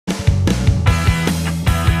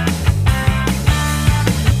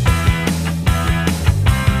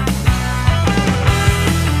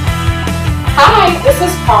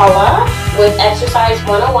Paula with Exercise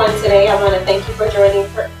 101 today. I want to thank you for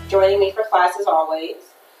joining me for class as always.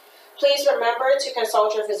 Please remember to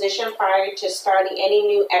consult your physician prior to starting any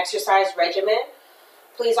new exercise regimen.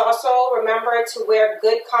 Please also remember to wear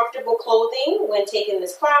good, comfortable clothing when taking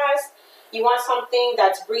this class. You want something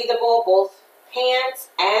that's breathable, both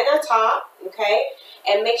pants and a top, okay?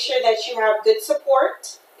 And make sure that you have good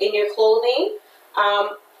support in your clothing.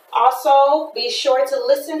 Also, be sure to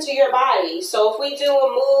listen to your body. So if we do a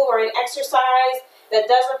move or an exercise that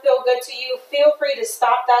doesn't feel good to you, feel free to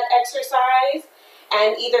stop that exercise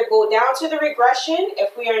and either go down to the regression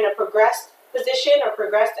if we are in a progressed position or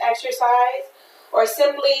progressed exercise, or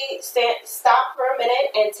simply stop for a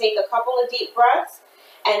minute and take a couple of deep breaths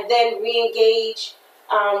and then re-engage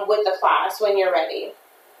with the class when you're ready.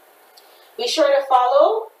 Be sure to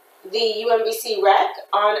follow the UMBC Rec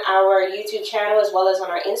on our YouTube channel as well as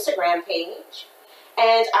on our Instagram page.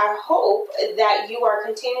 And I hope that you are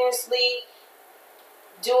continuously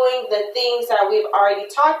doing the things that we've already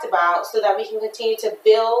talked about so that we can continue to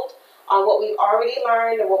build on what we've already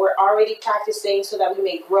learned and what we're already practicing so that we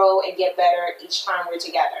may grow and get better each time we're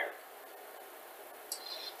together.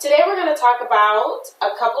 Today we're going to talk about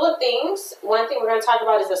a couple of things. One thing we're going to talk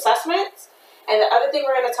about is assessments, and the other thing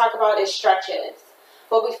we're going to talk about is stretches.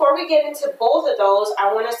 But before we get into both of those,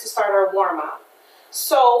 I want us to start our warm-up.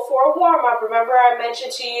 So for a warm-up, remember I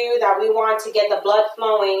mentioned to you that we want to get the blood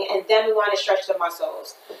flowing and then we want to stretch the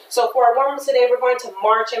muscles. So for our warm-up today, we're going to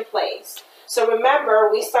march in place. So remember,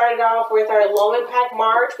 we started off with our low impact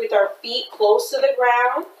march with our feet close to the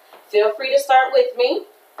ground. Feel free to start with me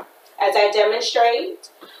as I demonstrate,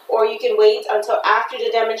 or you can wait until after the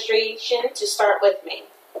demonstration to start with me.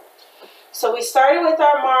 So we started with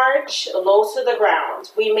our march low to the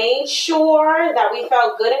ground. We made sure that we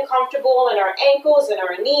felt good and comfortable in our ankles and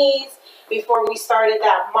our knees before we started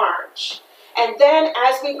that march. And then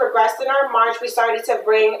as we progressed in our march, we started to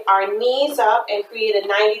bring our knees up and create a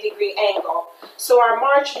 90-degree angle. So our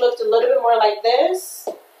march looked a little bit more like this.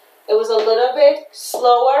 It was a little bit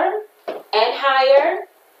slower and higher.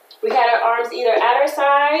 We had our arms either at our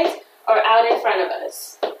sides or out in front of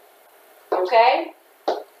us. Okay?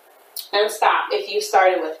 And stop if you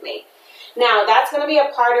started with me. Now, that's going to be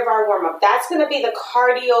a part of our warm-up. That's going to be the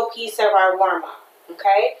cardio piece of our warm-up,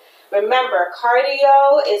 okay? Remember,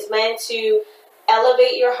 cardio is meant to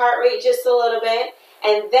elevate your heart rate just a little bit,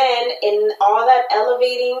 and then in all that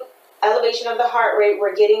elevation of the heart rate,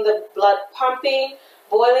 we're getting the blood pumping,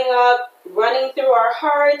 boiling up, running through our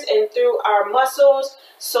heart and through our muscles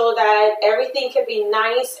so that everything can be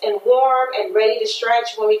nice and warm and ready to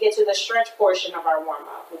stretch when we get to the stretch portion of our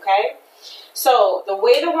warm-up, okay? So the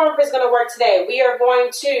way the warm-up is going to work today, we are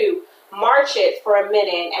going to march it for a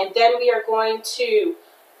minute and then we are going to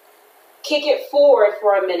kick it forward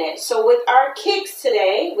for a minute. So with our kicks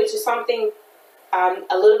today, which is something a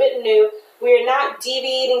little bit new, we are not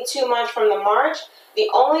deviating too much from the march. The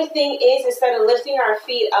only thing is, instead of lifting our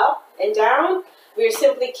feet up and down, we're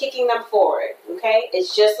simply kicking them forward, okay?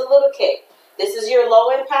 It's just a little kick. This is your low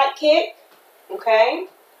impact kick, okay?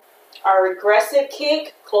 Our regressive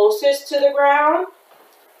kick closest to the ground.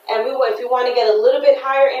 And if we want to get a little bit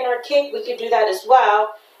higher in our kick, we could do that as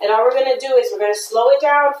well. And all we're going to do is we're going to slow it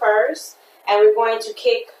down first, and we're going to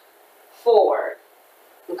kick forward,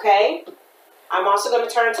 okay? I'm also going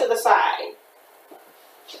to turn to the side,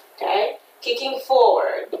 okay? Kicking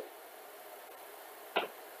forward.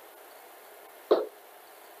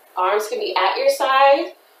 Arms can be at your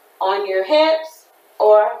side, on your hips,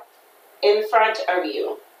 or in front of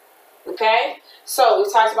you. Okay? So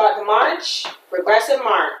we talked about the march, regressive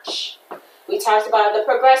march. We talked about the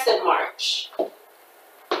progressive march.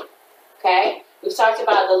 Okay? We've talked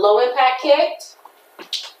about the low impact kick.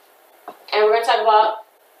 And we're going to talk about,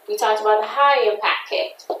 we talked about the high impact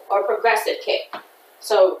kick or progressive kick.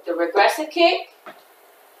 So the regressive kick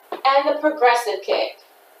and the progressive kick.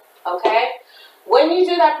 Okay? When you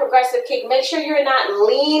do that progressive kick, make sure you're not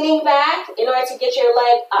leaning back in order to get your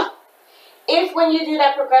leg up. If when you do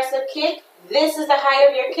that progressive kick, this is the height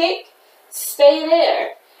of your kick, stay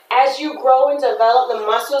there. As you grow and develop the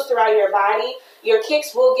muscles throughout your body, your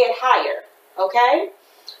kicks will get higher. Okay?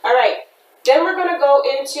 All right. Then we're going to go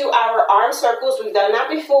into our arm circles. We've done that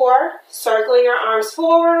before. Circling our arms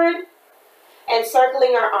forward and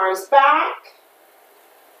circling our arms back.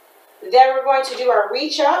 Then we're going to do our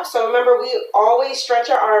reach up. So remember, we always stretch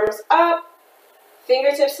our arms up.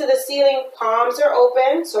 Fingertips to the ceiling. Palms are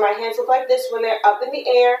open. So my hands look like this when they're up in the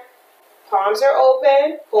air. Palms are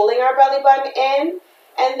open. Pulling our belly button in.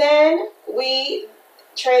 And then we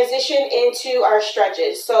transition into our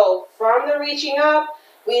stretches. So from the reaching up,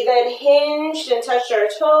 we then hinged and touched our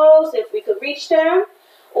toes if we could reach them.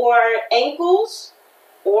 or ankles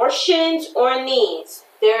or shins or knees.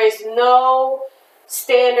 There is no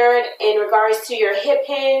standard in regards to your hip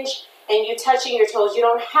hinge and you touching your toes. You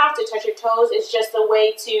don't have to touch your toes. It's just a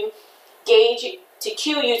way to gauge, to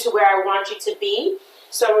cue you to where I want you to be.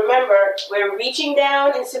 So remember, we're reaching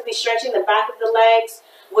down and simply stretching the back of the legs.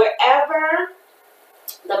 Wherever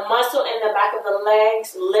the muscle in the back of the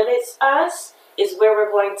legs limits us is where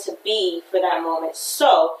we're going to be for that moment.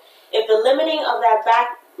 So if the limiting of that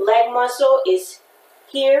back leg muscle is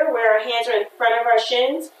here, where our hands are in front of our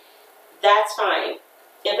shins, that's fine.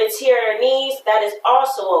 If it's here at our knees, that is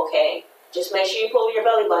also okay. Just make sure you pull your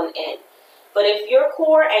belly button in. But if your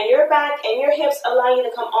core and your back and your hips allow you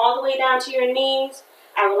to come all the way down to your knees,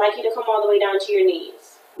 I would like you to come all the way down to your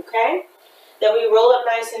knees. Okay? Then we roll up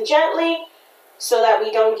nice and gently so that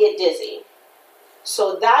we don't get dizzy.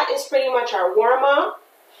 So that is pretty much our warm-up.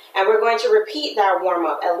 And we're going to repeat that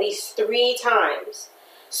warm-up at least 3 times.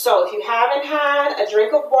 So if you haven't had a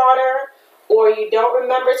drink of water or you don't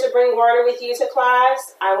remember to bring water with you to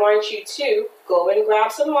class, I want you to go and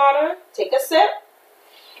grab some water, take a sip,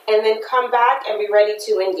 and then come back and be ready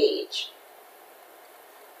to engage.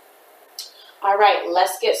 All right,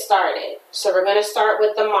 let's get started. So we're going to start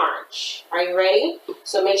with the march. Are you ready?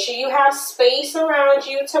 So make sure you have space around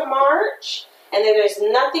you to march, and then there's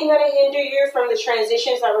nothing going to hinder you from the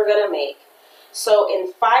transitions that we're going to make. So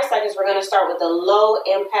in 5 seconds, we're going to start with the low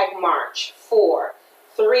impact march. 4,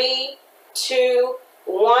 3, 2,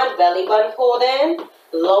 1. Belly button pulled in.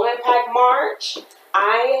 Low impact march.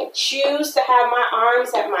 I choose to have my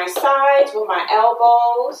arms at my sides with my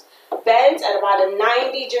elbows bent at about a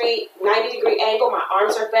 90 degree angle. My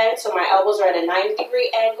arms are bent, so my elbows are at a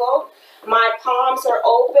 90-degree angle. My palms are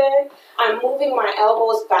open. I'm moving my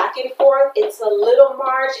elbows back and forth. It's a little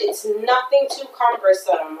march. It's nothing too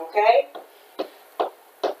cumbersome, okay?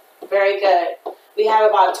 Very good. We have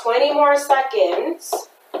about 20 more seconds.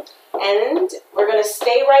 And we're going to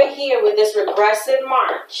stay right here with this regressive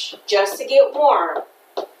march just to get warm.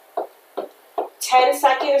 10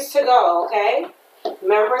 seconds to go, okay?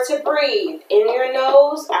 Remember to breathe in your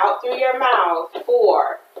nose, out through your mouth.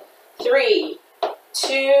 4, 3,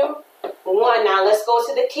 2, 1. Now let's go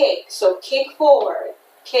to the kick. So kick forward,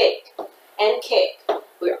 kick, and kick.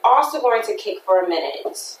 We're also going to kick for a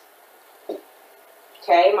minute.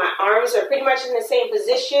 Okay, my arms are pretty much in the same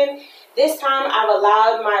position. This time I've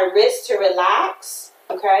allowed my wrist to relax,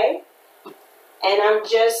 okay? And I'm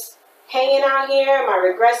just hanging out here, my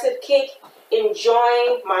regressive kick,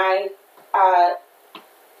 enjoying my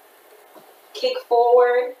kick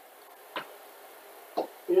forward.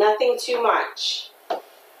 Nothing too much.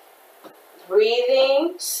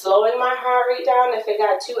 Breathing, slowing my heart rate down if it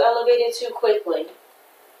got too elevated too quickly.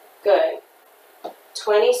 Good.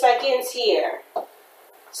 20 seconds here.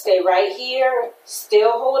 Stay right here,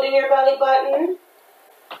 still holding your belly button.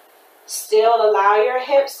 Still allow your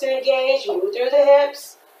hips to engage, move through the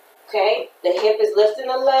hips. Okay, the hip is lifting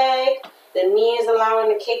the leg. The knee is allowing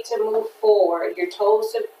the kick to move forward, your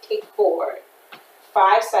toes to kick forward.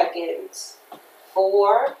 5 seconds.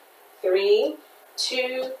 4, 3,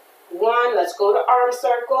 2, 1. Let's go to arm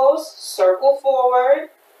circles. Circle forward.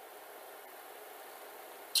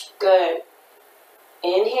 Good.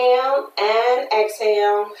 Inhale and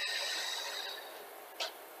exhale.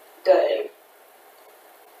 Good.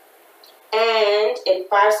 And in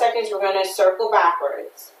 5 seconds, we're going to circle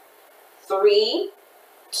backwards. 3,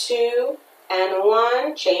 2, and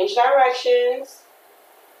 1. Change directions.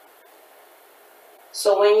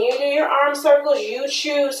 So when you do your arm circles, you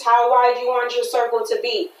choose how wide you want your circle to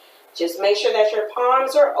be. Just make sure that your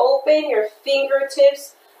palms are open, your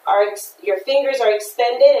fingers are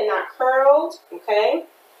extended and not curled, okay?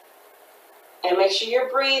 And make sure you're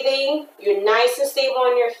breathing. You're nice and stable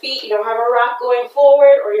on your feet. You don't have a rock going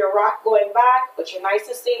forward or your rock going back, but you're nice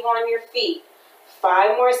and stable on your feet.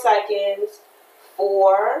 5 more seconds.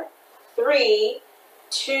 4, 3,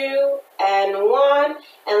 2, and 1.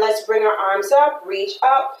 And let's bring our arms up. Reach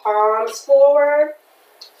up, palms forward,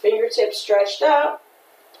 fingertips stretched up.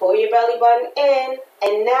 Pull your belly button in.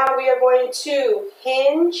 And now we are going to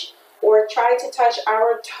hinge or try to touch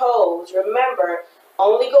our toes. Remember,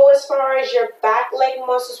 only go as far as your back leg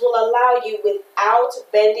muscles will allow you without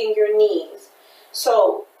bending your knees.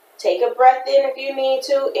 So take a breath in if you need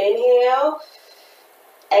to. Inhale.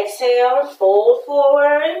 Exhale. Fold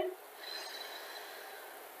forward.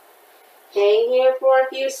 Hang here for a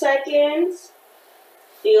few seconds.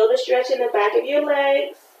 Feel the stretch in the back of your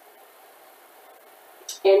legs.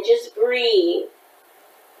 And just breathe.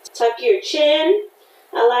 Tuck your chin.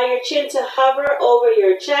 Allow your chin to hover over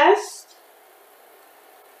your chest.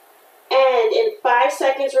 And in 5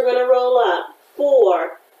 seconds, we're going to roll up.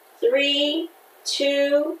 4, 3,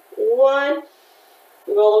 2, 1.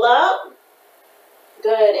 Roll up.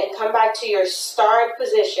 Good. And come back to your start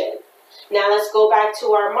position. Now let's go back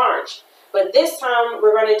to our march. But this time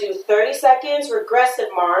we're going to do 30 seconds regressive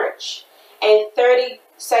march and 30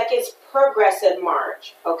 seconds progressive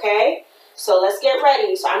march. Okay? So let's get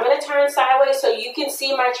ready. So I'm going to turn sideways so you can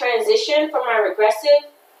see my transition from my regressive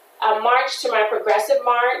march to my progressive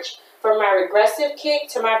march, from my regressive kick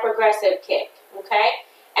to my progressive kick. Okay?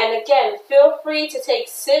 And again, feel free to take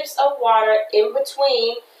sips of water in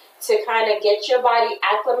between to kind of get your body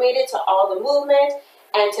acclimated to all the movement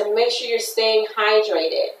and to make sure you're staying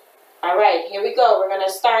hydrated. All right, here we go. We're going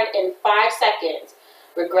to start in 5 seconds.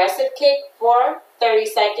 Regressive kick for 30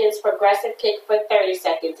 seconds, progressive kick for 30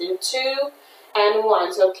 seconds. In 2 and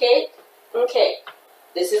 1. So kick and kick.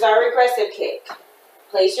 This is our regressive kick.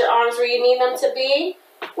 Place your arms where you need them to be,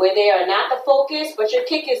 where they are not the focus, but your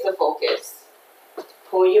kick is the focus.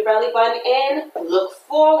 Pull your belly button in, look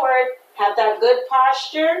forward, have that good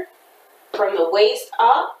posture from the waist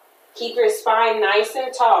up. Keep your spine nice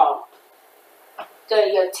and tall.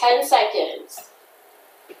 Good, you have 10 seconds.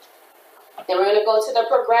 Then we're going to go to the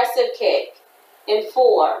progressive kick in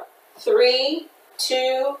 4, 3,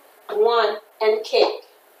 2, 1, and kick,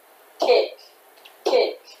 kick,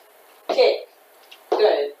 kick, kick.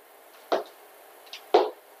 Good.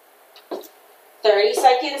 30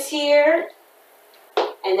 seconds here.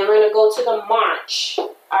 And then we're going to go to the march.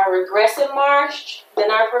 Our regressive march, then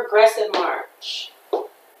our progressive march.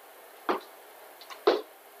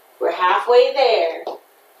 We're halfway there.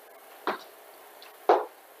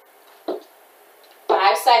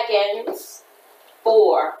 5 seconds.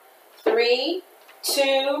 4, 3,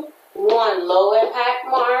 2, 1. Low impact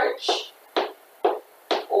march.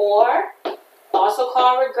 Or also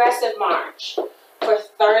called regressive march for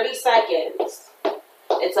 30 seconds.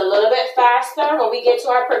 It's a little bit faster. When we get to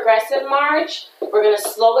our progressive march, we're going to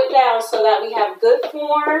slow it down so that we have good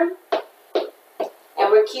form.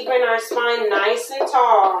 And we're keeping our spine nice and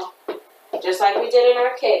tall, just like we did in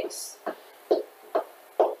our kicks.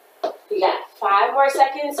 We got 5 more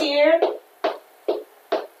seconds here.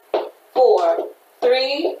 4,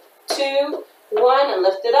 3, 2, 1, and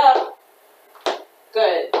lift it up.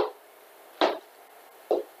 Good.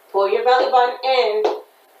 Pull your belly button in,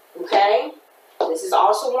 okay? This is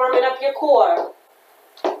also warming up your core.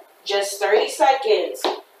 Just 30 seconds.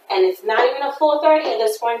 And it's not even a full 30 at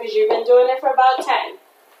this point because you've been doing it for about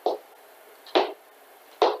 10.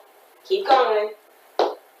 Keep going.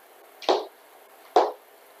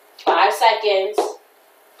 5 seconds.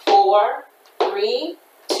 4, 3,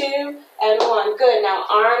 2, and 1. Good. Now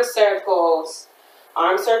arm circles.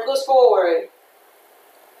 Arm circles forward.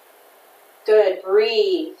 Good.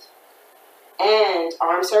 Breathe. And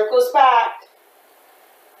arm circles back.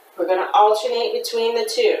 We're going to alternate between the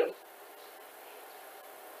two.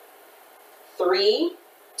 3,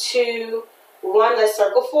 2, 1. Let's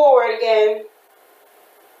circle forward again.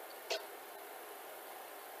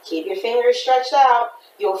 Keep your fingers stretched out.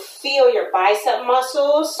 You'll feel your bicep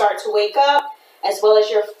muscles start to wake up, as well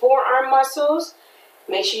as your forearm muscles.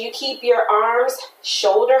 Make sure you keep your arms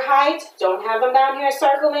shoulder height. Don't have them down here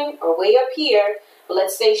circling or way up here. But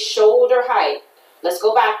let's say shoulder height. Let's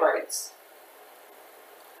go backwards.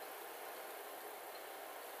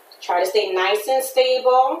 Try to stay nice and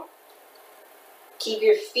stable. Keep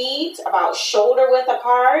your feet about shoulder width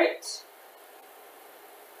apart.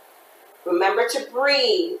 Remember to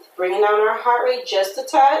breathe. Bringing down our heart rate just a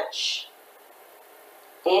touch.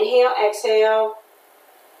 Inhale, exhale.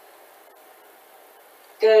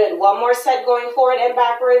 Good. One more set going forward and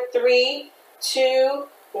backward. 3, 2,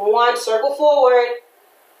 1. Circle forward.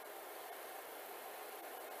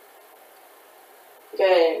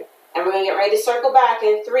 Good. And we're going to get ready to circle back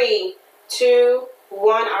in 3, 2,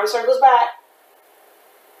 1. Arm circles back.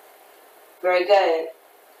 Very good.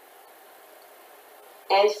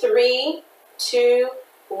 And 3, 2,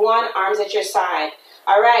 1. Arms at your side.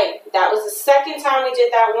 All right. That was the second time we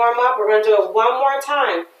did that warm up. We're going to do it one more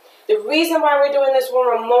time. The reason why we're doing this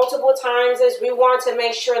warm up multiple times is we want to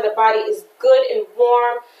make sure the body is good and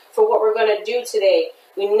warm for what we're going to do today.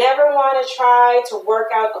 We never want to try to work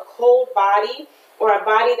out a cold body or a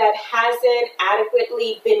body that hasn't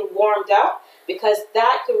adequately been warmed up, because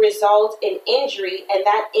that could result in injury, and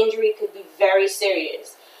that injury could be very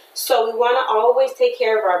serious. So we want to always take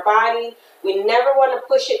care of our body. We never want to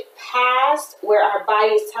push it past where our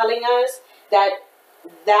body is telling us that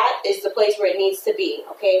that is the place where it needs to be,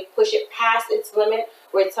 okay? Push it past its limit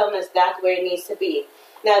where it's telling us that's where it needs to be.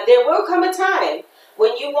 Now, there will come a time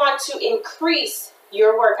when you want to increase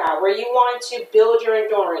your workout, where you want to build your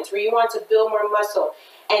endurance, where you want to build more muscle.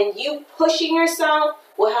 And you pushing yourself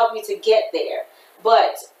will help you to get there.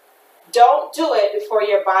 But don't do it before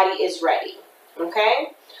your body is ready. Okay?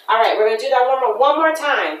 All right, we're going to do that one more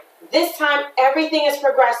time. This time, everything is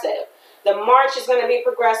progressive. The march is going to be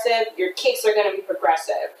progressive. Your kicks are going to be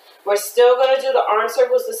progressive. We're still going to do the arm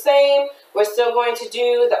circles the same. We're still going to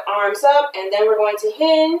do the arms up, and then we're going to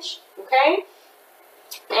hinge. Okay?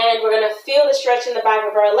 And we're going to feel the stretch in the back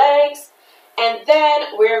of our legs. And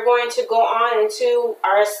then we're going to go on into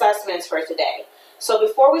our assessments for today. So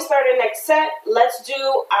before we start our next set, let's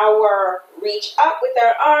do our reach up with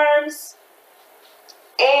our arms.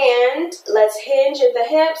 And let's hinge at the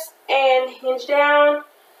hips and hinge down.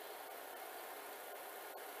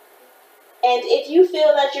 And if you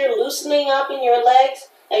feel that you're loosening up in your legs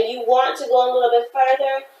and you want to go a little bit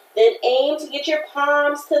further, then aim to get your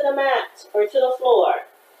palms to the mat or to the floor.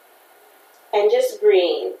 And just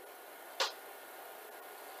breathe.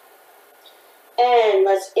 And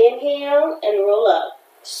let's inhale and roll up.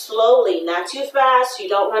 Slowly, not too fast. You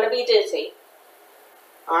don't want to be dizzy.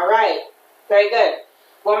 All right. Very good.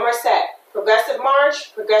 One more set. Progressive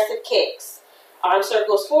march, progressive kicks. Arm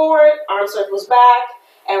circles forward, arm circles back.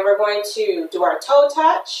 And we're going to do our toe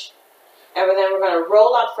touch. And then we're going to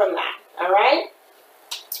roll up from that. All right?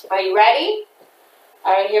 Are you ready?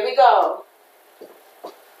 All right, here we go.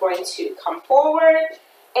 Going to come forward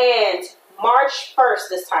and march first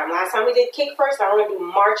this time. Last time we did kick first. Now we're going to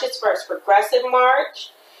do marches first. Progressive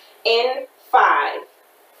march in 5,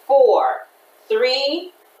 4,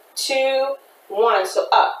 3, 2, 1. So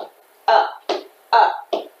up, up, up.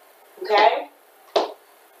 Okay?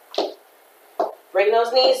 Bring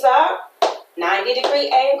those knees up. 90-degree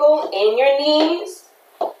angle in your knees.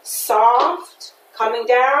 Soft. Coming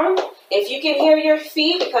down. If you can hear your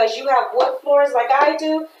feet because you have wood floors like I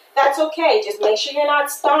do, that's okay. Just make sure you're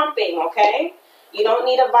not stomping, okay? You don't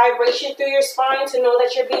need a vibration through your spine to know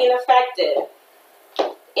that you're being affected.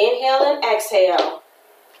 Inhale and exhale.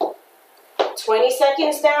 20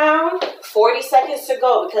 seconds down, 40 seconds to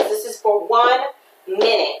go because this is for 1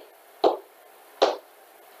 minute.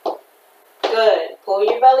 Good. Pull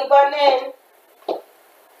your belly button in.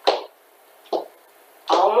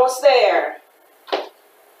 Almost there.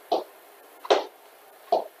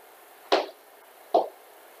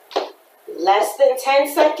 Less than 10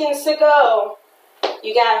 seconds to go.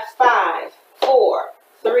 You got 5, 4,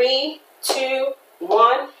 3, 2,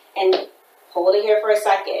 1, and hold it here for a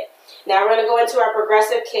second. Now we're going to go into our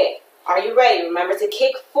progressive kick. Are you ready? Remember to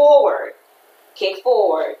kick forward. Kick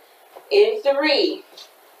forward. In 3,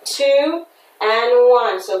 2, and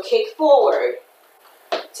 1. So kick forward.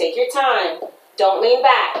 Take your time. Don't lean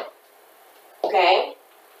back. Okay?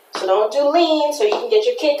 So don't do lean so you can get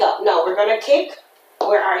your kick up. No, we're going to kick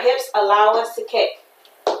where our hips allow us to kick.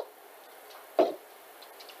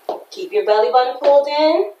 Keep your belly button pulled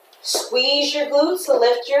in. Squeeze your glutes to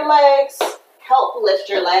lift your legs. Help lift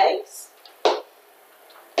your legs.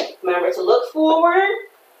 Remember to look forward.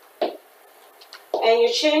 And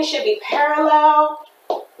your chin should be parallel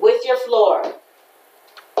with your floor.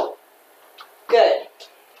 Good.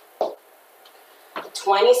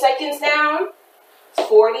 20 seconds down.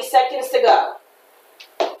 40 seconds to go.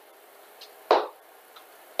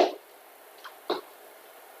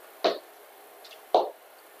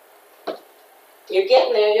 You're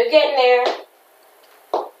getting there, you're getting there.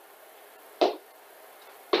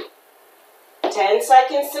 10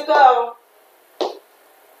 seconds to go.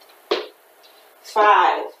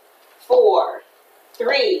 5, 4,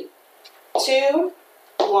 3, 2,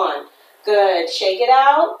 1. Good. Shake it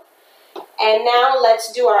out. And now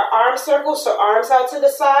let's do our arm circles. So arms out to the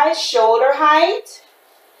side, shoulder height.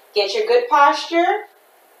 Get your good posture.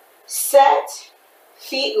 Set.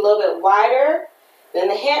 Feet a little bit wider than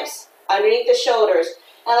the hips. Underneath the shoulders.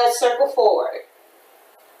 And let's circle forward.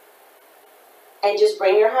 And just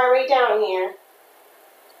bring your heart rate down here.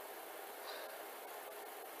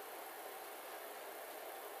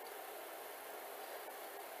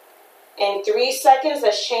 In 3 seconds,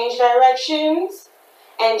 let's change directions.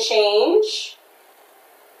 And change.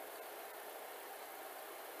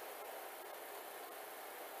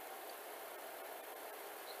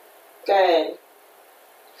 Good.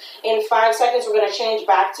 In 5 seconds, we're going to change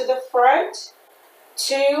back to the front.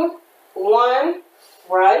 2, 1,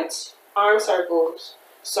 front, arm circles,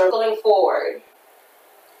 circling forward.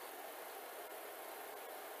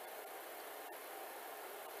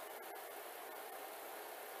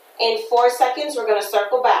 In 4 seconds, we're going to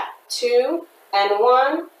circle back. 2 and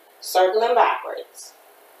 1, circling backwards.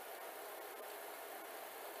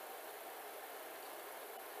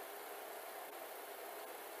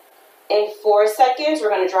 In 4 seconds, we're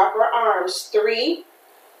going to drop our arms. 3,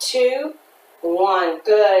 2, 1.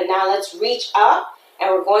 Good. Now let's reach up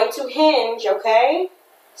and we're going to hinge, okay?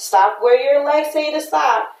 Stop where your legs say to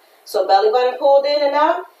stop. So belly button pulled in and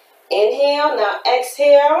up. Inhale. Now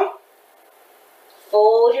exhale.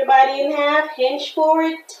 Fold your body in half. Hinge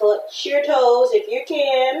forward. Touch your toes if you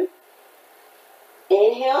can.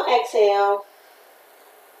 Inhale, exhale.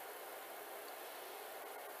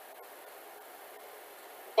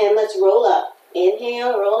 And let's roll up.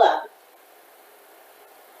 Inhale, roll up.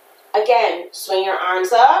 Again, swing your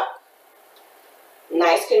arms up.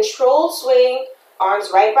 Nice controlled swing. Arms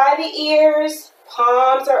right by the ears.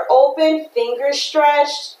 Palms are open. Fingers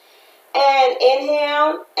stretched. And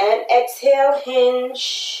inhale and exhale,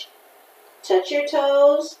 hinge. Touch your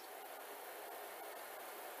toes.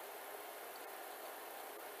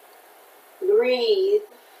 Breathe.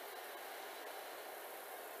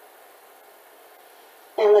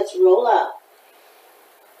 And let's roll up.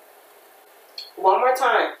 One more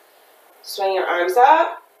time. Swing your arms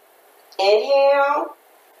up. Inhale.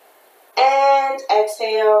 And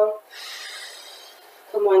exhale.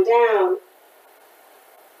 Come on down.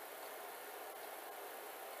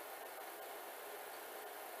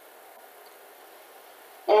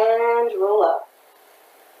 And roll up.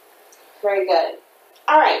 Very good.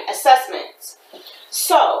 All right, assessments.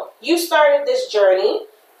 So you started this journey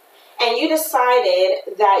and you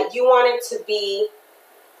decided that you wanted to be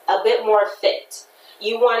a bit more fit.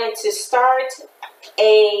 You wanted to start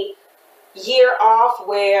a year off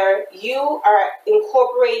where you are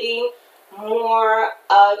incorporating more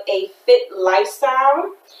of a fit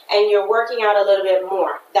lifestyle and you're working out a little bit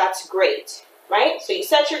more. That's great, right? So you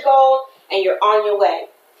set your goal and you're on your way.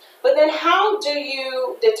 But then how do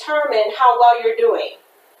you determine how well you're doing?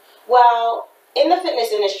 Well, in the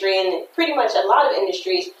fitness industry and pretty much a lot of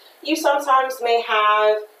industries, you sometimes may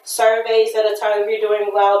have surveys that'll tell you if you're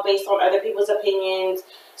doing well based on other people's opinions.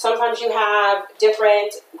 Sometimes you have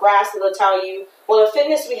different graphs that'll tell you, well, in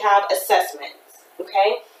fitness we have assessments,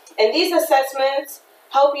 okay? And these assessments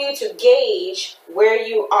help you to gauge where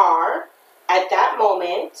you are at that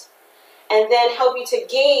moment and then help you to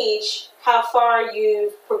gauge how far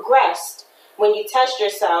you've progressed when you test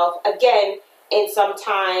yourself again in some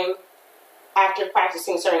time after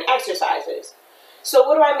practicing certain exercises. So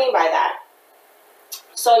what do I mean by that?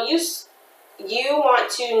 So you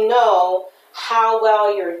want to know how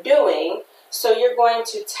well you're doing, so you're going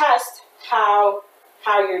to test how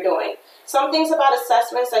you're doing. Some things about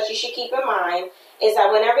assessments that you should keep in mind is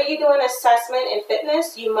that whenever you do an assessment in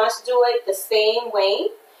fitness, you must do it the same way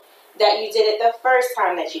that you did it the first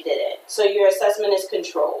time that you did it. So your assessment is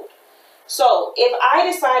controlled. So if I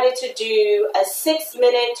decided to do a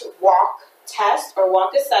 6-minute walk test or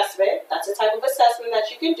walk assessment, that's a type of assessment that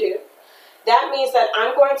you can do. That means that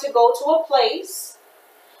I'm going to go to a place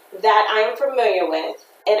that I'm familiar with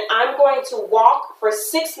and I'm going to walk for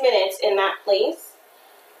 6 minutes in that place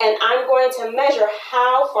and I'm going to measure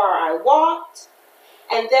how far I walked,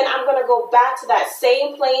 and then I'm going to go back to that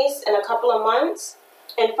same place in a couple of months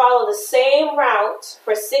and follow the same route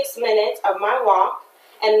for 6 minutes of my walk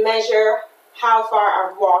and measure how far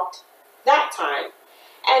I've walked that time.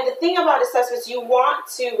 And the thing about assessments, you want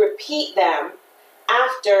to repeat them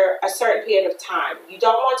after a certain period of time. You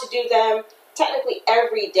don't want to do them technically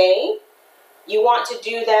every day. You want to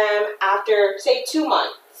do them after, say, 2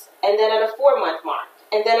 months, and then at a 4-month mark,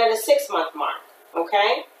 and then at a 6-month mark,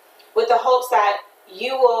 okay? With the hopes that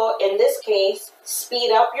you will, in this case,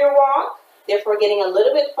 speed up your walk, therefore getting a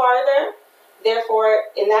little bit farther. Therefore,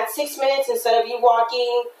 in that 6 minutes, instead of you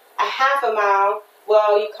walking a half a mile,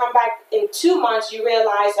 well, you come back in 2 months, you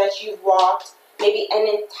realize that you've walked maybe an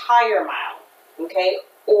entire mile, okay,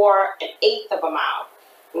 or an 1/8 of a mile,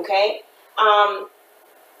 okay?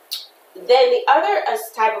 Then the other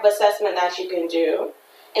type of assessment that you can do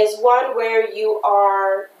is one where you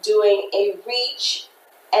are doing a reach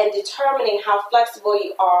and determining how flexible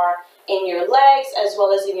you are in your legs as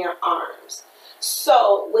well as in your arms.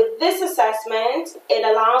 So with this assessment, it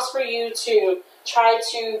allows for you to try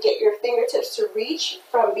to get your fingertips to reach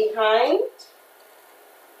from behind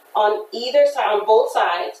on either side, on both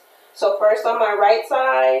sides. So first on my right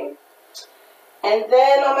side and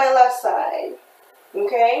then on my left side,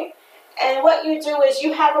 okay? And what you do is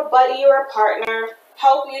you have a buddy or a partner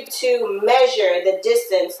help you to measure the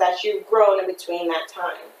distance that you've grown in between that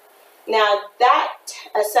time. Now that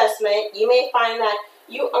assessment, you may find that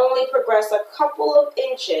you only progress a couple of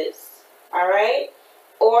inches, all right?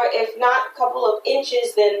 Or if not a couple of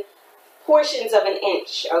inches, then portions of an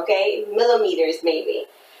inch, okay? Millimeters maybe.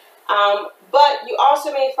 But you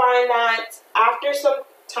also may find that after some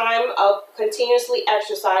time of continuously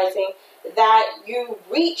exercising that you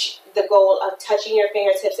reach the goal of touching your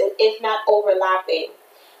fingertips, and if not overlapping.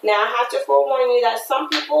 Now, I have to forewarn you that some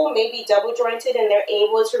people may be double jointed and they're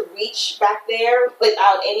able to reach back there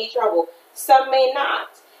without any trouble. Some may not.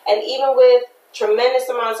 And even with tremendous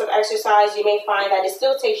amounts of exercise, you may find that it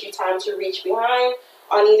still takes you time to reach behind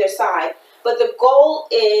on either side. But the goal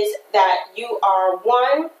is that you are,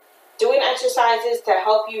 one, doing exercises to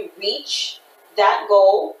help you reach that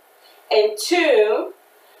goal, and two,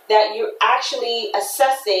 that you're actually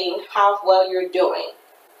assessing how well you're doing.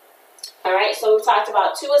 All right, so we talked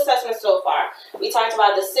about 2 assessments so far. We talked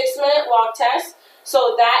about the 6-minute walk test.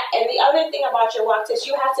 So that, and the other thing about your walk test,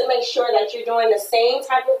 you have to make sure that you're doing the same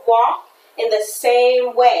type of walk in the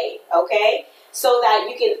same way, okay? So that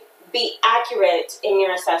you can be accurate in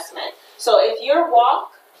your assessment. So if your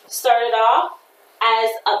walk started off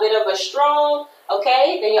as a bit of a stroll,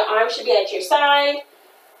 okay, then your arms should be at your side,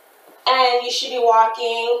 and you should be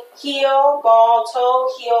walking heel, ball,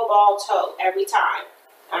 toe every time,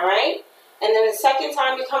 all right? And then the second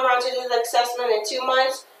time you come around to do the assessment in 2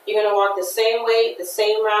 months, you're going to walk the same way, the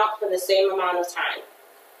same route for the same amount of time.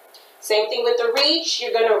 Same thing with the reach.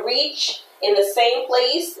 You're going to reach in the same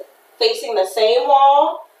place, facing the same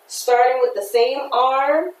wall, starting with the same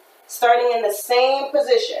arm, starting in the same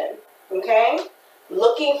position, okay?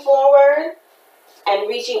 Looking forward and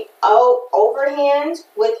reaching out overhand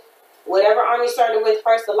with whatever arm you started with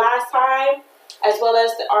first the last time, as well as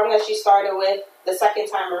the arm that you started with the second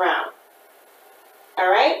time around. All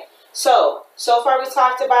right? So far we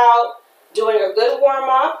talked about doing a good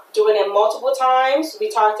warm-up, doing it multiple times. We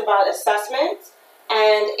talked about assessments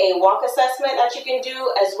and a walk assessment that you can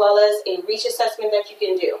do, as well as a reach assessment that you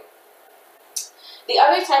can do. The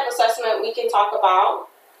other type of assessment we can talk about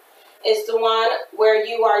is the one where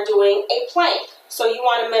you are doing a plank. So you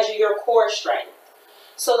want to measure your core strength.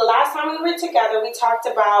 So the last time we were together, we talked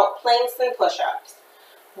about planks and push-ups.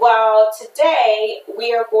 Well, today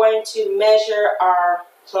we are going to measure our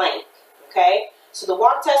plank, okay? So the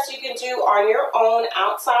walk test you can do on your own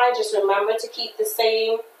outside. Just remember to keep the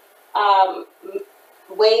same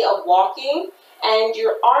way of walking. And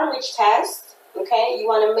your arm reach test, okay, you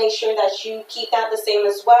want to make sure that you keep that the same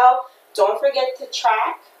as well. Don't forget to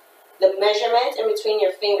track the measurement in between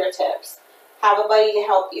your fingertips. Have a buddy to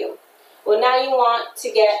help you. Well, now you want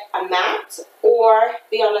to get a mat or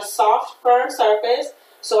be on a soft, firm surface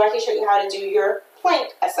so I can show you how to do your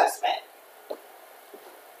plank assessment.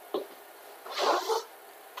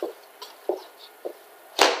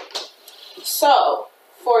 So,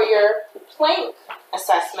 for your plank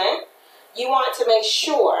assessment, you want to make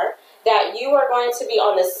sure that you are going to be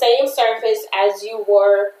on the same surface as you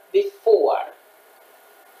were before.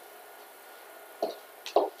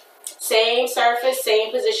 Same surface,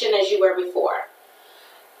 same position as you were before.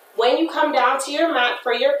 When you come down to your mat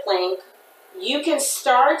for your plank, you can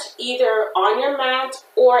start either on your mat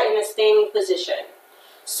or in a standing position.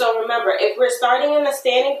 So remember, if we're starting in a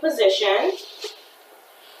standing position,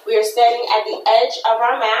 we are standing at the edge of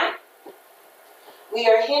our mat. We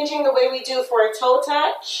are hinging the way we do for a toe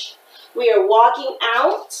touch. We are walking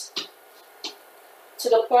out to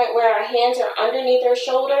the point where our hands are underneath our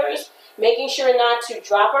shoulders, making sure not to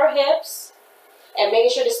drop our hips and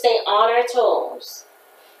making sure to stay on our toes.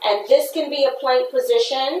 And this can be a plank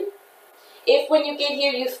position. If when you get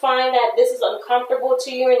here you find that this is uncomfortable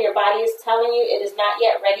to you and your body is telling you it is not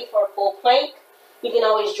yet ready for a full plank, you can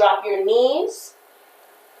always drop your knees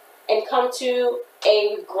and come to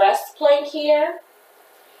a regressed plank here.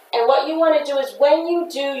 And what you want to do is when you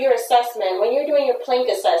do your assessment, when you're doing your plank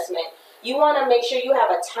assessment, you want to make sure you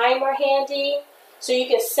have a timer handy so you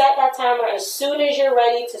can set that timer as soon as you're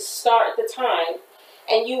ready to start the time.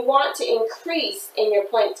 And you want to increase in your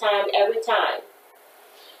plank time every time.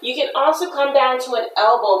 You can also come down to an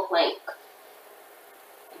elbow plank,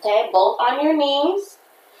 okay, both on your knees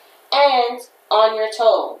and on your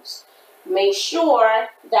toes. Make sure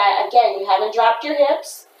that, again, you haven't dropped your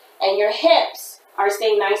hips and your hips are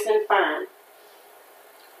staying nice and firm.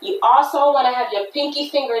 You also want to have your pinky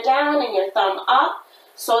finger down and your thumb up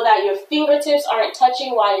so that your fingertips aren't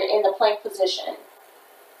touching while you're in the plank position.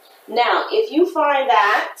 Now, if you find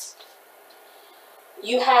that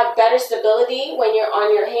you have better stability when you're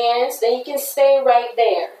on your hands, then you can stay right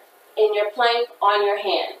there in your plank on your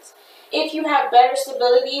hands. If you have better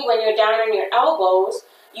stability when you're down on your elbows,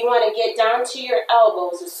 you want to get down to your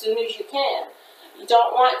elbows as soon as you can. You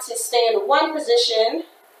don't want to stay in one position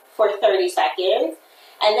for 30 seconds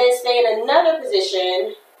and then stay in another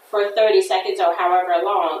position for 30 seconds or however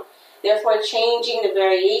long, therefore changing the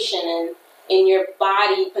variation in your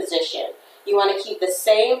body position. You want to keep the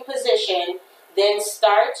same position then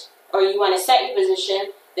start, or you want to set your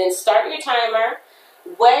position, then start your timer.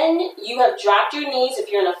 When you have dropped your knees, if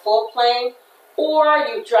you're in a full plank, or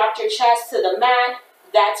you dropped your chest to the mat,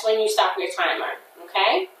 that's when you stop your timer,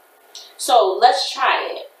 okay? So let's try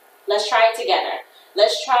it. Let's try it together.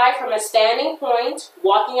 Let's try from a standing point,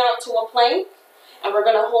 walking out to a plank, and we're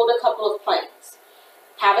going to hold a couple of planks.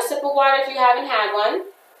 Have a sip of water if you haven't had one,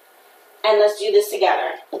 and let's do this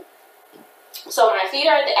together. So my feet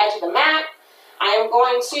are at the edge of the mat. I am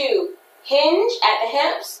going to hinge at the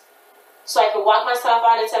hips so I can walk myself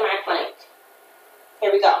out into my plank.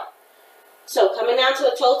 Here we go. So coming down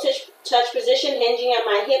to a toe touch position, hinging at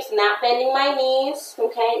my hips, not bending my knees,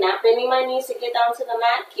 okay? Not bending my knees to get down to the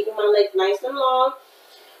mat, keeping my legs nice and long,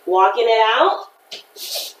 walking it out,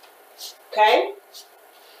 okay?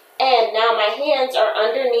 And now my hands are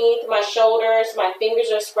underneath my shoulders, my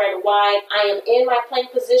fingers are spread wide. I am in my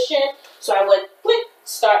plank position, so I would click,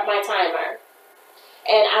 start my timer.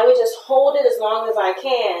 And I would just hold it as long as I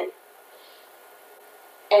can.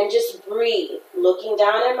 And just breathe, looking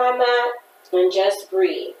down at my mat, and just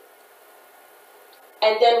breathe.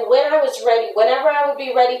 And then when I was ready, whenever I would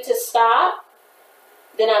be ready to stop,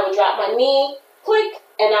 then I would drop my knee, click,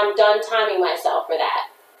 and I'm done timing myself for that,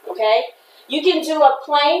 okay? You can do a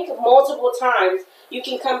plank multiple times. You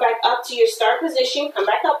can come back up to your start position, come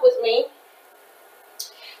back up with me,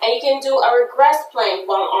 and you can do a regress plank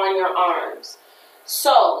while on your arms.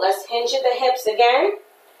 So let's hinge at the hips again.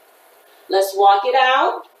 Let's walk it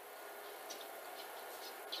out.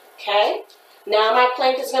 Okay. Now my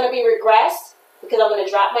plank is going to be regressed because I'm going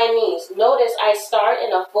to drop my knees. Notice I start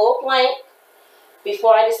in a full plank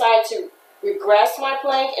before I decide to regress my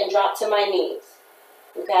plank and drop to my knees.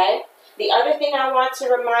 Okay. The other thing I want to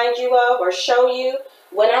remind you of or show you,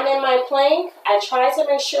 when I'm in my plank, I try to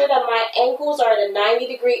make sure that my ankles are at a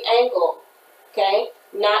 90-degree angle. Okay.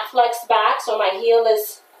 Not flexed back so my heel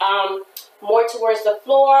is more towards the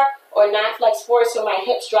floor, or not flexed forward so my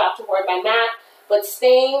hips drop toward my mat, but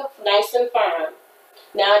staying nice and firm.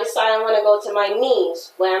 Now I decide I want to go to my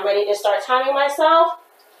knees. When I'm ready to start timing myself,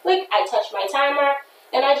 click, I touch my timer,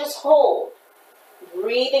 and I just hold.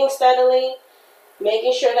 Breathing steadily,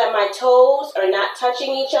 making sure that my toes are not touching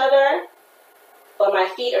each other, but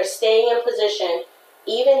my feet are staying in position,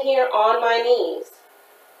 even here on my knees.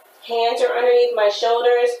 Hands are underneath my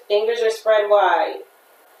shoulders, fingers are spread wide.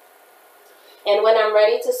 And when I'm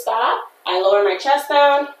ready to stop, I lower my chest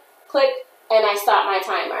down, click, and I stop my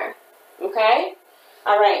timer. Okay?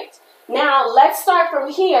 All right. Now, let's start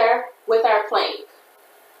from here with our plank.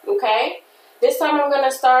 Okay? This time I'm going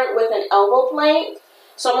to start with an elbow plank.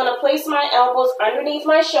 So I'm going to place my elbows underneath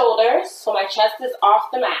my shoulders so my chest is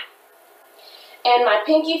off the mat. And my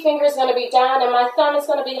pinky finger is going to be down and my thumb is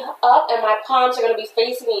going to be up and my palms are going to be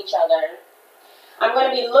facing each other. I'm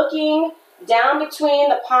going to be looking down between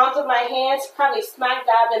the palms of my hands, probably smack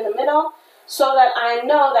dab in the middle, so that I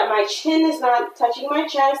know that my chin is not touching my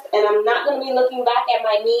chest and I'm not going to be looking back at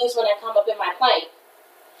my knees when I come up in my plank.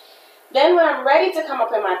 Then when I'm ready to come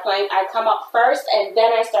up in my plank, I come up first and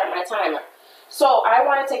then I start my timer. So I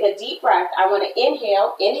want to take a deep breath. I want to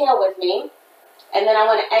inhale with me, and then I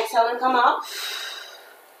want to exhale and come up,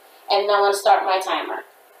 and then I want to start my timer.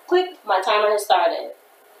 Click, my timer has started.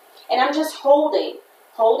 And I'm just holding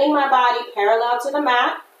my body parallel to the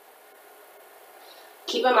mat,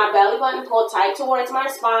 keeping my belly button pulled tight towards my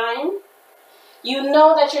spine. You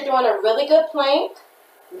know that you're doing a really good plank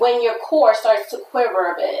when your core starts to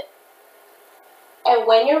quiver a bit. And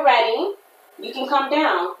when you're ready, you can come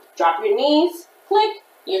down. Drop your knees, click,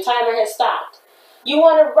 your timer has stopped. You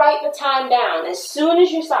want to write the time down. As soon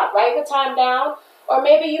as you stop, write the time down. Or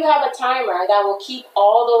maybe you have a timer that will keep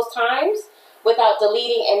all those times without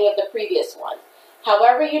deleting any of the previous ones.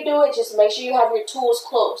 However you do it, just make sure you have your tools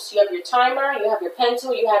close. You have your timer, you have your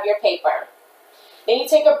pencil, you have your paper. Then you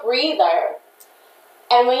take a breather.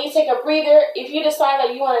 And when you take a breather, if you decide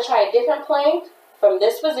that you want to try a different plank from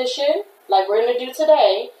this position, like we're going to do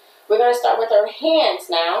today, we're going to start with our hands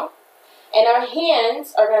now. And our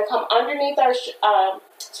hands are going to come underneath our, our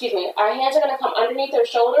hands are going to come underneath our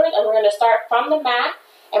shoulders, and we're going to start from the mat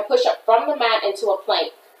and push up from the mat into a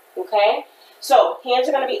plank. Okay? So, hands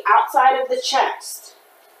are going to be outside of the chest.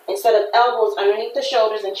 Instead of elbows underneath the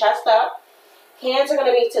shoulders and chest up, hands are going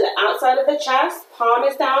to be to the outside of the chest, palm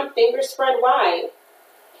is down, fingers spread wide.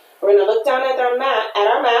 We're going to look down at our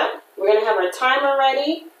mat. We're going to have our timer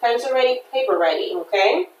ready, pencil ready, paper ready,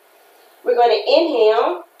 okay? We're going to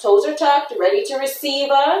inhale, toes are tucked, ready to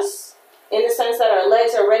receive us, in the sense that our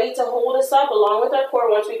legs are ready to hold us up along with our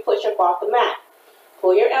core once we push up off the mat.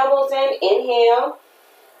 Pull your elbows in, inhale,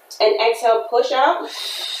 and exhale, push up,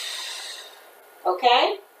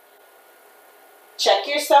 okay? Check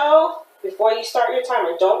yourself before you start your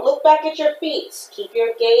timer. Don't look back at your feet. Keep your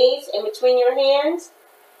gaze in between your hands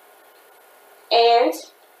and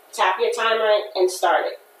tap your timer and start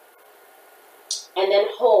it. And then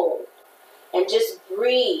hold and just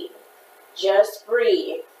breathe. Just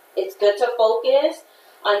breathe. It's good to focus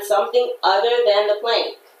on something other than the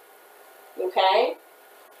plank. Okay?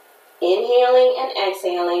 Inhaling and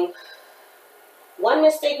exhaling. One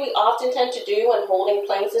mistake we often tend to do when holding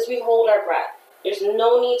planks is we hold our breath. There's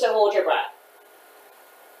no need to hold your breath.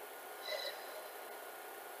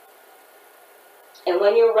 And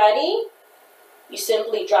when you're ready, you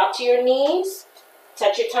simply drop to your knees,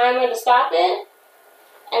 touch your timer to stop it,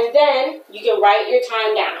 and then you can write your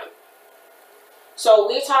time down. So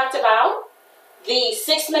we talked about the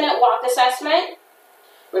 6-minute walk assessment,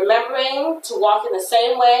 remembering to walk in the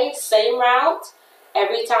same way, same route,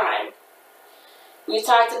 every time. We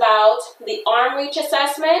talked about the arm reach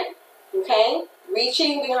assessment, okay?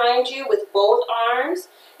 Reaching behind you with both arms.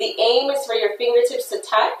 The aim is for your fingertips to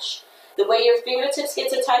touch. The way your fingertips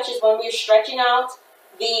get to touch is when we're stretching out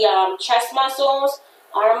the chest muscles,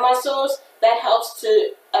 arm muscles. That helps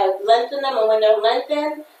to lengthen them, and when they're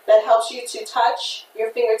lengthened, that helps you to touch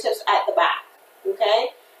your fingertips at the back, okay?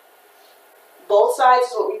 Both sides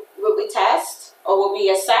is what we test, or what we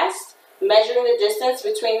assessed, measuring the distance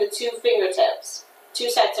between the two fingertips, two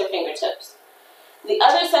sets of fingertips. The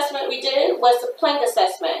other assessment we did was the plank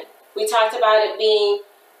assessment. We talked about it being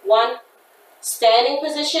one, standing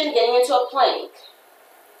position, getting into a plank,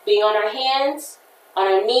 being on our hands, on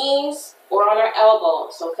our knees, or on our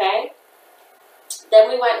elbows, okay? Then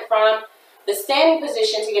we went from the standing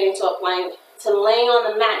position to getting to a plank to laying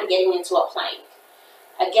on the mat and getting into a plank.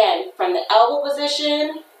 Again, from the elbow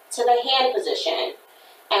position to the hand position.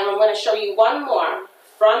 And I'm going to show you one more.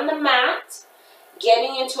 From the mat,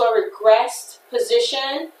 getting into a regressed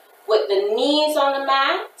position with the knees on the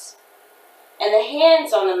mat and the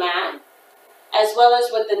hands on the mat, as well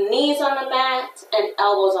as with the knees on the mat and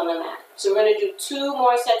elbows on the mat. So we're going to do 2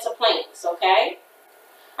 more sets of planks, okay?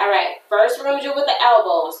 All right, first we're going to do it with the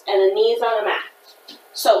elbows and the knees on the mat.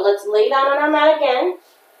 So let's lay down on our mat again.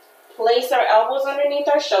 Place our elbows underneath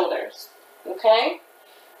our shoulders, okay?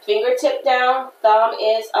 Fingertip down, thumb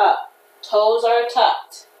is up. Toes are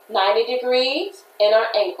tucked, 90 degrees in our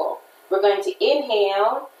ankle. We're going to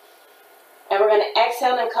inhale, and we're going to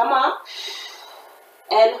exhale and come up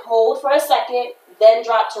and hold for a second, then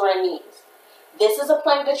drop to our knees. This is a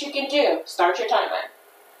plank that you can do. Start your timer.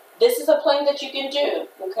 This is a plank that you can do,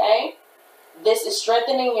 okay? This is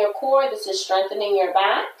strengthening your core. This is strengthening your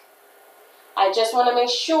back. I just want to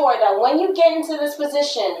make sure that when you get into this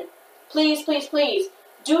position, please, please, please,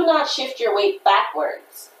 do not shift your weight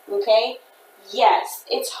backwards, okay? Yes,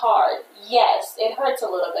 it's hard. Yes, it hurts a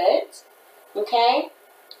little bit, okay?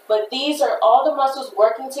 But these are all the muscles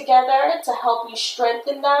working together to help you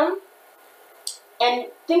strengthen them. And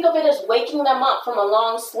think of it as waking them up from a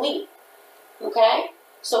long sleep, okay?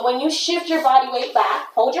 So when you shift your body weight back,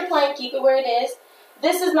 hold your plank, keep it where it is.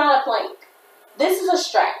 This is not a plank. This is a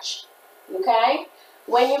stretch, okay?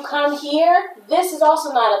 When you come here, this is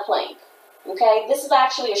also not a plank, okay? This is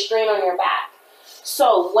actually a strain on your back.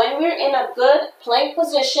 So when we're in a good plank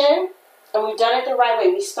position, and we've done it the right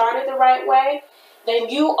way, we started the right way, then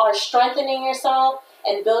you are strengthening yourself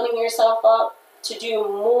and building yourself up to do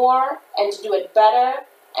more and to do it better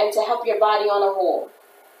and to help your body on a whole,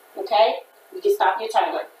 okay? You can stop your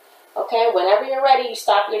timer, okay? Whenever you're ready, you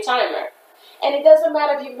stop your timer. And it doesn't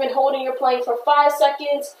matter if you've been holding your plank for 5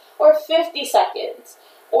 seconds or 50 seconds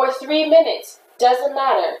or 3 minutes. Doesn't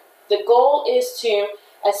matter. The goal is to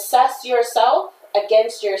assess yourself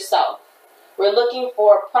against yourself. We're looking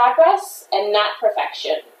for progress and not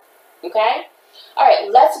perfection, okay? All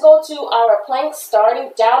right, let's go to our plank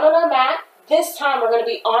starting down on our mat. This time we're going to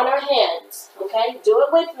be on our hands, okay? Do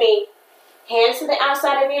it with me. Hands to the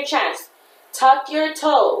outside of your chest. Tuck your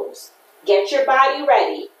toes. Get your body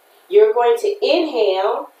ready. You're going to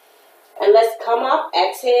inhale, and let's come up,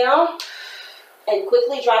 exhale, and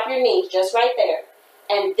quickly drop your knees just right there.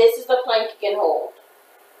 And this is the plank you can hold.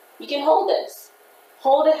 You can hold this.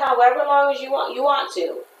 Hold it however long as you want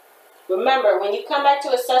to. Remember, when you come back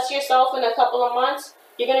to assess yourself in a couple of months,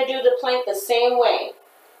 you're going to do the plank the same way.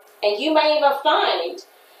 And you may even find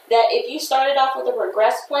that if you started off with a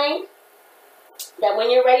regress plank, that when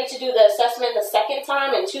you're ready to do the assessment the second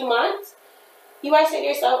time in 2 months, you might say to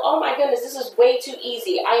yourself, oh my goodness, this is way too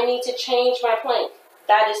easy. I need to change my plank.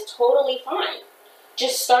 That is totally fine.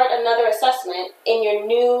 Just start another assessment in your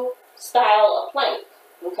new style of plank,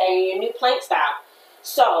 okay, your new plank style.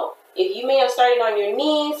 So if you may have started on your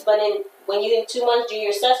knees, but when you in 2 months do your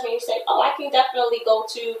assessment, you say, oh, I can definitely go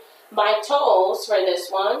to my toes for this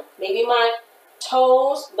one. Maybe my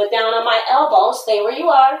toes, but down on my elbows. Stay where you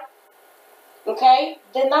are. Okay?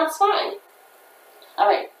 Then that's fine. All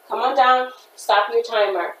right, come on down. Stop your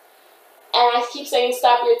timer. And I keep saying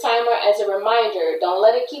stop your timer as a reminder. Don't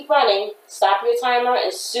let it keep running. Stop your timer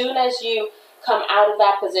as soon as you come out of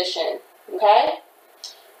that position. Okay?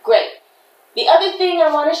 Great. The other thing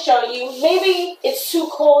I want to show you, maybe it's too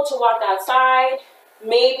cold to walk outside.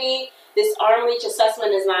 Maybe this arm reach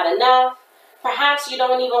assessment is not enough. Perhaps you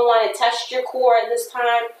don't even want to test your core at this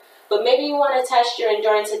time, but maybe you want to test your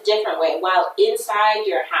endurance a different way while inside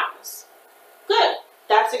your house. Good.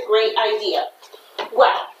 That's a great idea.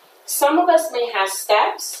 Well, some of us may have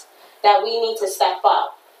steps that we need to step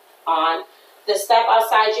up on. The step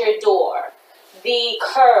outside your door, the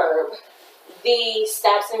curb, the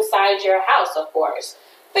steps inside your house, of course,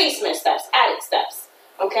 basement steps, attic steps,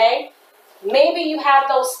 okay? Maybe you have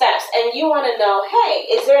those steps and you want to know,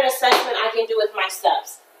 hey, is there an assessment I can do with my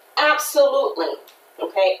steps? Absolutely,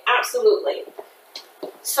 okay, absolutely.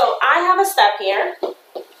 So I have a step here.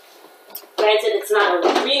 Granted, it's not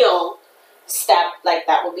a real step like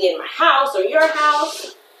that would be in my house or your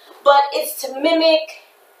house, but it's to mimic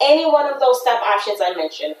any one of those step options I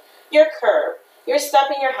mentioned. Your curb, your step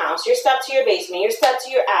in your house, your step to your basement, your step to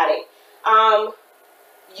your attic.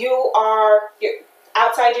 You're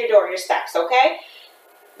outside your door, your steps, okay?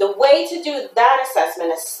 The way to do that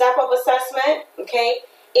assessment, a step-up assessment, okay,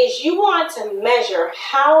 is you want to measure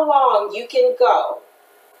how long you can go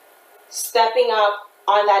stepping up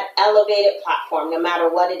on that elevated platform, no matter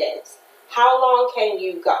what it is. How long can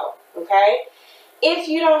you go, okay? If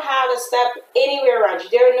you don't have a step anywhere around you,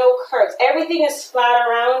 there are no curves, everything is flat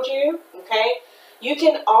around you, okay? You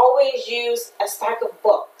can always use a stack of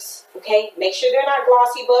books, okay? Make sure they're not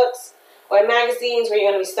glossy books or magazines where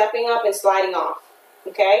you're going to be stepping up and sliding off,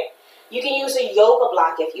 okay? You can use a yoga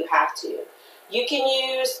block if you have to. You can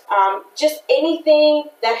use just anything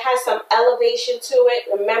that has some elevation to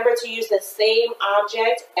it. Remember to use the same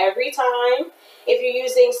object every time. If you're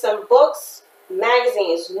using some books,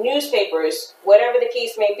 magazines, newspapers, whatever the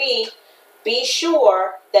case may be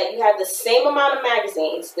sure that you have the same amount of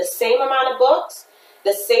magazines, the same amount of books,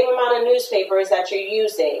 the same amount of newspapers that you're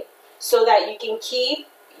using so that you can keep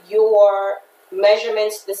your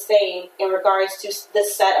measurements the same in regards to the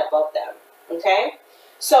setup of them, okay?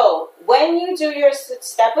 So when you do your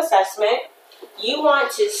step assessment, you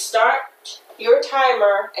want to start your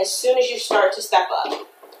timer as soon as you start to step up.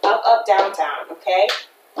 Up, up, down, down, okay?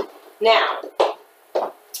 Now,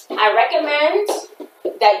 I recommend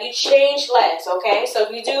that you change legs, okay? So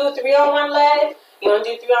if you do 3 on one leg, you want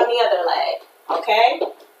to do 3 on the other leg, okay?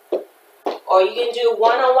 Or you can do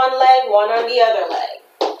 1 on one leg, 1 on the other leg.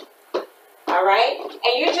 All right?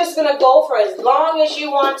 And you're just going to go for as long as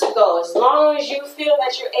you want to go, as long as you feel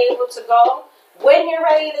that you're able to go. When you're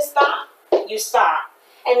ready to stop, you stop.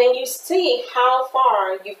 And then you see how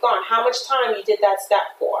far you've gone, how much time you did that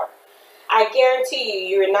step for. I guarantee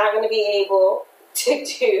you, you're not going to be able to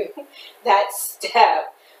do that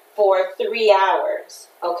step for 3 hours,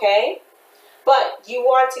 okay? But you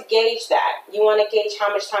want to gauge that. You want to gauge how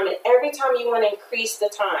much time, and every time you want to increase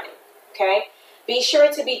the time, okay? Be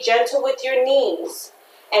sure to be gentle with your knees,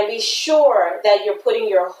 and be sure that you're putting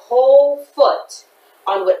your whole foot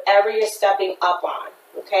on whatever you're stepping up on,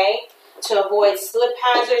 okay? To avoid slip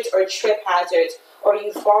hazards or trip hazards, or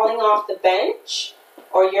you falling off the bench,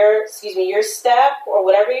 or your step, or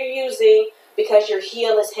whatever you're using, because your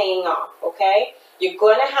heel is hanging off, okay? You're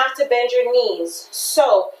going to have to bend your knees.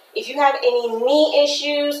 So if you have any knee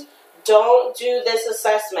issues, don't do this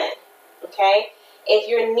assessment, okay? If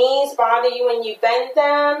your knees bother you when you bend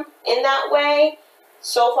them in that way,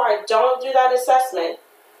 so far, don't do that assessment.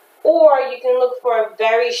 Or you can look for a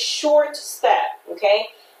very short step, okay?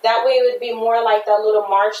 That way it would be more like that little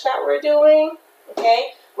march that we're doing, okay?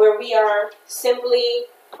 Where we are simply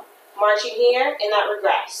marching here in that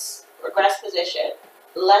regress position.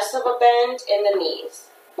 Less of a bend in the knees,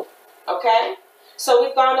 okay? So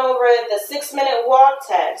we've gone over the 6-minute walk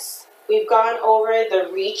test. We've gone over the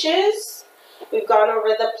reaches. We've gone over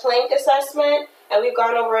the plank assessment. And we've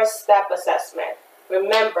gone over a step assessment.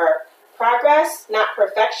 Remember, progress, not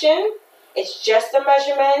perfection. It's just a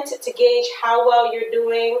measurement to gauge how well you're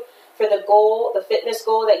doing for the goal, the fitness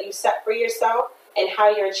goal that you set for yourself, and how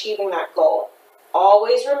you're achieving that goal.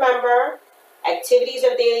 Always remember, activities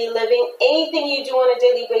of daily living, anything you do on a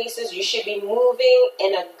daily basis, you should be moving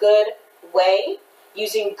in a good way,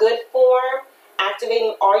 using good form,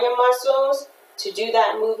 activating all your muscles to do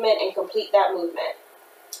that movement and complete that movement.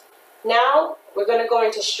 Now, we're going to go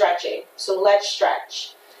into stretching. So let's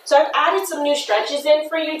stretch. So I've added some new stretches in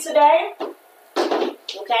for you today.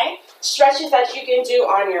 okay? Stretches that you can do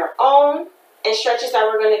on your own and stretches that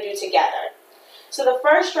we're going to do together. So the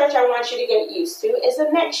first stretch I want you to get used to is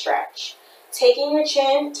a neck stretch. Taking your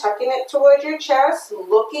chin, tucking it towards your chest,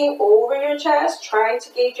 looking over your chest, trying to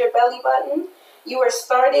gauge your belly button. You are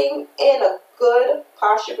starting in a good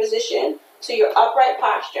posture position to your upright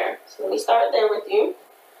posture. So let me start there with you.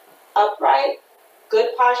 Upright, good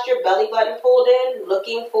posture, belly button pulled in,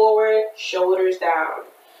 looking forward, shoulders down.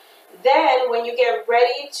 Then when you get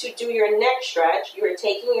ready to do your neck stretch, you are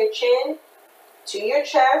taking your chin to your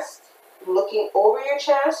chest, looking over your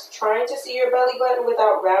chest, trying to see your belly button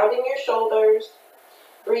without rounding your shoulders,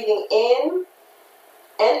 breathing in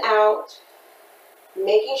and out,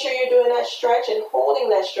 making sure you're doing that stretch and holding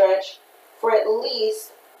that stretch for at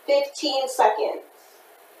least 15 seconds.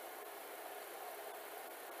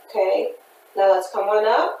 Okay, now let's come on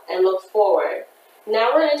up and look forward.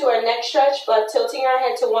 Now we're going to do our neck stretch, but tilting our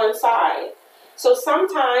head to one side. So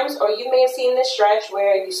sometimes, or you may have seen this stretch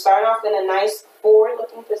where you start off in a nice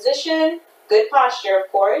forward-looking position, good posture,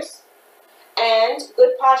 of course. And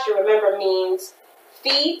good posture, remember, means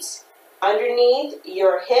feet underneath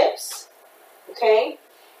your hips, okay?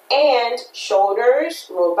 And shoulders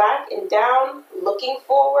roll back and down, looking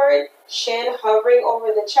forward, chin hovering over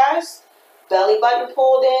the chest, belly button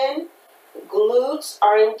pulled in, glutes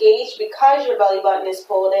are engaged because your belly button is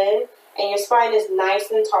pulled in, and your spine is nice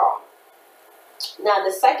and tall. Now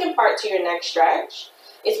the second part to your neck stretch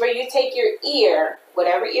is where you take your ear,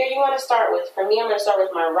 whatever ear you want to start with. For me, I'm going to start with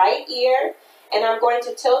my right ear, and I'm going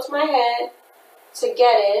to tilt my head to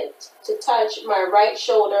get it to touch my right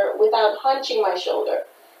shoulder without hunching my shoulder.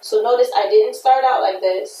 So notice I didn't start out like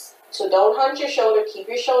this. So don't hunch your shoulder, keep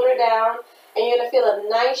your shoulder down, and you're going to feel a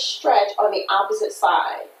nice stretch on the opposite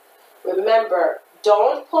side. Remember,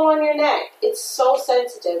 don't pull on your neck. It's so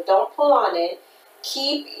sensitive. Don't pull on it.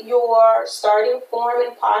 Keep your starting form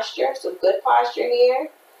and posture, so good posture here.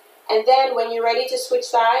 And then when you're ready to switch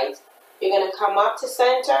sides, you're going to come up to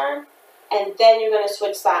center, and then you're going to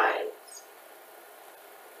switch sides.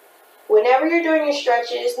 Whenever you're doing your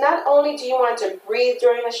stretches, not only do you want to breathe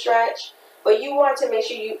during the stretch, but you want to make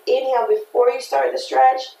sure you inhale before you start the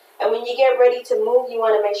stretch. And when you get ready to move, you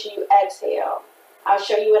want to make sure you exhale. I'll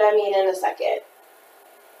show you what I mean in a second.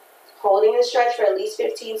 Holding the stretch for at least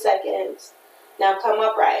 15 seconds. Now come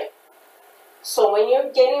upright. So when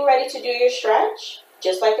you're getting ready to do your stretch,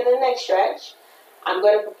 just like in the neck stretch, I'm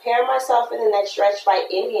going to prepare myself in the neck stretch by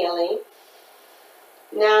inhaling.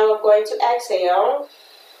 Now I'm going to exhale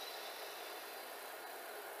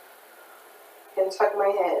and tuck my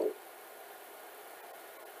head.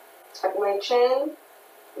 Tuck my chin,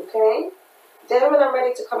 okay? Then when I'm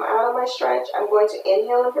ready to come out of my stretch, I'm going to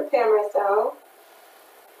inhale and prepare myself,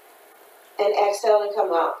 and exhale and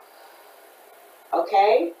come up.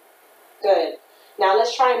 Okay? Good. Now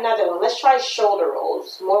let's try another one. Let's try shoulder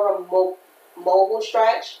rolls. More of a mobile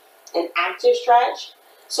stretch, an active stretch.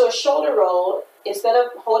 So a shoulder roll, instead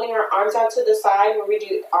of holding our arms out to the side where we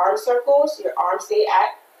do arm circles, your arms stay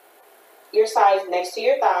at your sides next to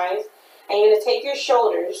your thighs, and you're going to take your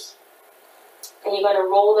shoulders and you're going to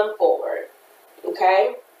roll them forward.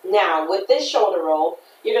 Okay? Now, with this shoulder roll,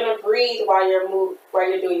 you're going to breathe while you're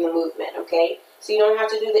doing the movement, okay? So you don't have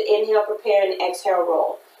to do the inhale, prepare, and exhale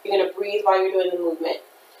roll. You're going to breathe while you're doing the movement.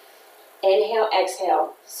 Inhale,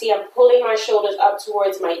 exhale. See, I'm pulling my shoulders up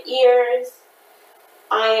towards my ears.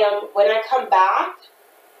 When I come back,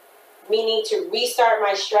 meaning to restart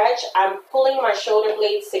my stretch, I'm pulling my shoulder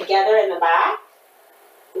blades together in the back,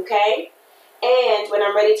 okay? And when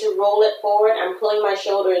I'm ready to roll it forward, I'm pulling my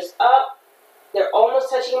shoulders up. They're almost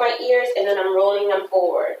touching my ears, and then I'm rolling them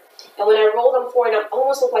forward. And when I roll them forward, I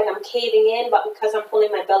almost look like I'm caving in, but because I'm pulling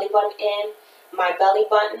my belly button in, my belly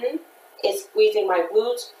button is squeezing my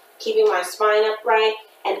glutes, keeping my spine upright,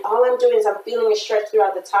 and all I'm doing is I'm feeling a stretch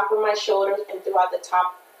throughout the top of my shoulders and throughout the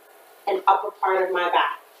top and upper part of my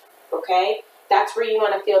back, okay? That's where you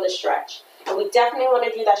want to feel the stretch. And we definitely want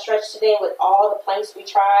to do that stretch today with all the planks we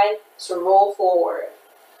tried. So roll forward.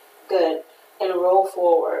 Good. And roll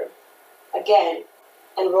forward. Again.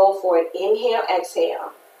 And roll forward. Inhale,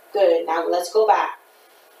 exhale. Good. Now let's go back.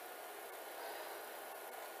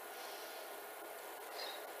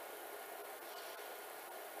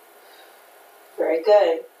 Very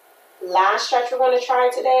good. Last stretch we're going to try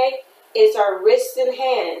today is our wrists and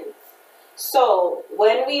hands. So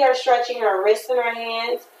when we are stretching our wrists and our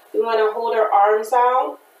hands, we want to hold our arms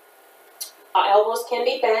out. Our elbows can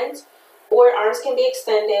be bent or arms can be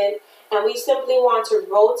extended. And we simply want to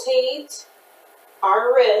rotate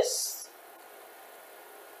our wrists,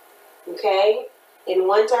 okay, in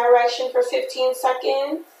one direction for 15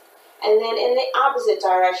 seconds and then in the opposite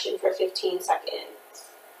direction for 15 seconds.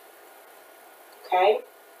 okay?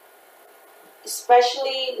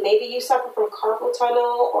 Especially, maybe you suffer from carpal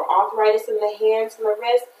tunnel or arthritis in the hands and the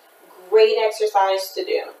wrist. Great exercise to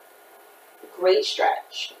do. Great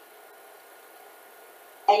stretch.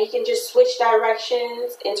 And you can just switch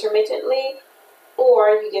directions intermittently, or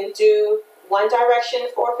you can do one direction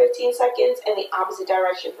for 15 seconds and the opposite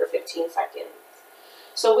direction for 15 seconds.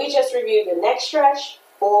 So we just reviewed the neck stretch,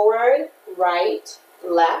 forward, right,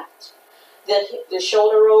 left, the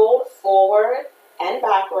shoulder roll, forward and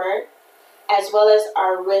backward, as well as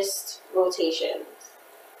our wrist rotations.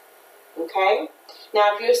 Okay?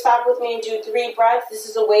 Now, if you stop with me and do 3 breaths, this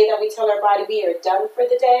is a way that we tell our body we are done for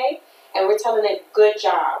the day, and we're telling it good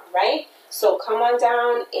job, right? So come on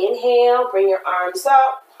down, inhale, bring your arms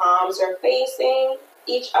up, palms are facing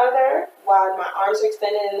each other while my arms are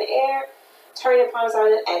extended in the air. Turn your palms down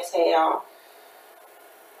and exhale.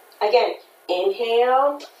 Again,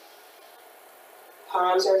 inhale,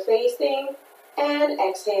 palms are facing, and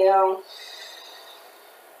exhale.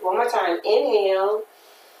 One more time, inhale,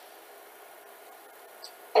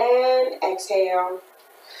 and exhale.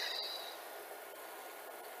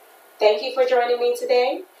 Thank you for joining me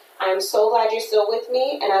today. I'm so glad you're still with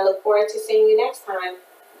me, and I look forward to seeing you next time.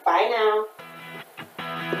 Bye now.